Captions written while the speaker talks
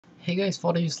Hey guys,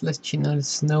 for the useless channel,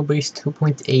 Sn0wbreeze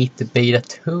 2.8, the beta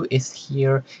 2 is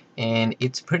here, and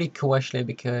it's pretty cool actually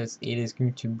because it is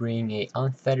going to bring a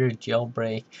unfettered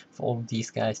jailbreak for all of these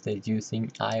guys that are using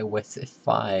iOS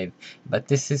 5. But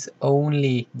this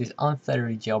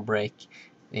unfettered jailbreak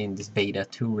in this beta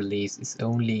 2 release is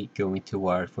only going to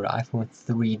work for the iPhone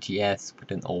 3GS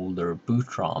with an older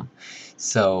Bootrom.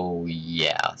 So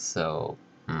yeah,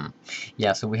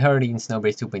 yeah, so we heard in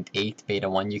Sn0wbreeze 2.8 beta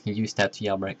 1 you can use that to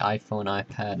jailbreak iPhone,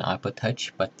 iPad, and iPod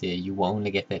Touch, but you will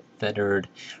only get the feathered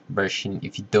version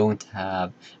if you don't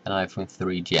have an iPhone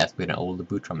 3GS with an older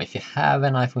Bootrom. If you have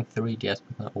an iPhone 3GS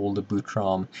with an older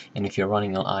Bootrom, and if you're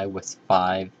running on iOS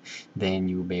 5, then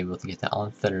you will be able to get the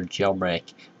unfettered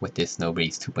jailbreak with this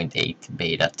Sn0wbreeze 2.8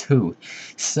 beta 2.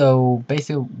 So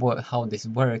basically how this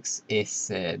works is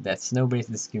that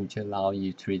Sn0wbreeze is going to allow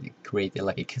you to create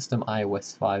like a custom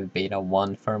iOS 5 beta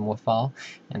 1 firmware file,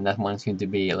 and that one's going to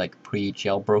be like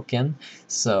pre-jailbroken.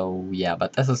 So yeah,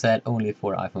 but as I said, only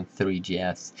for iPhone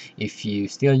 3GS. If you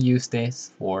still use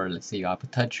this for, let's say, your iPod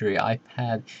Touch or your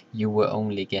iPad, you will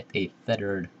only get a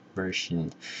feathered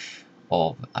version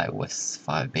of iOS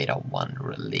 5 beta 1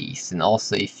 release. And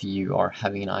also if you are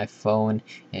having an iPhone,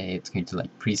 it's going to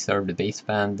like preserve the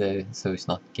baseband, so it's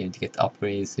not going to get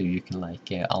upgraded, so you can like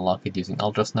unlock it using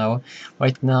ultrasnow.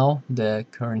 Right now the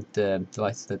current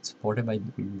device that's supported by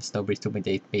Sn0wbreeze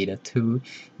 2.8 beta 2,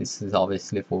 this is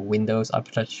obviously for Windows,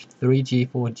 iPod Touch 3G,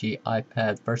 4G,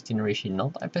 iPad first generation,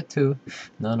 not iPad 2,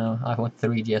 no, iPhone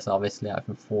 3GS, obviously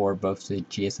iPhone 4, both the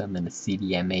GSM and the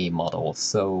CDMA models.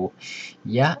 So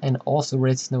yeah, and also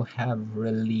Redsnow have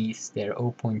released their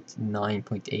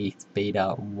 0.9.8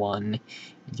 beta 1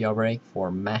 jailbreak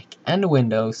for Mac and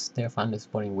Windows. They're finally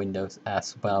supporting Windows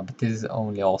as well, but this is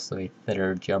only also a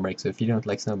feathered jailbreak, so if you don't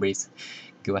like Sn0wbreeze,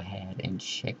 go ahead and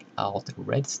check out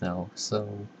Redsnow.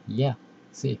 So yeah,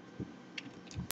 see.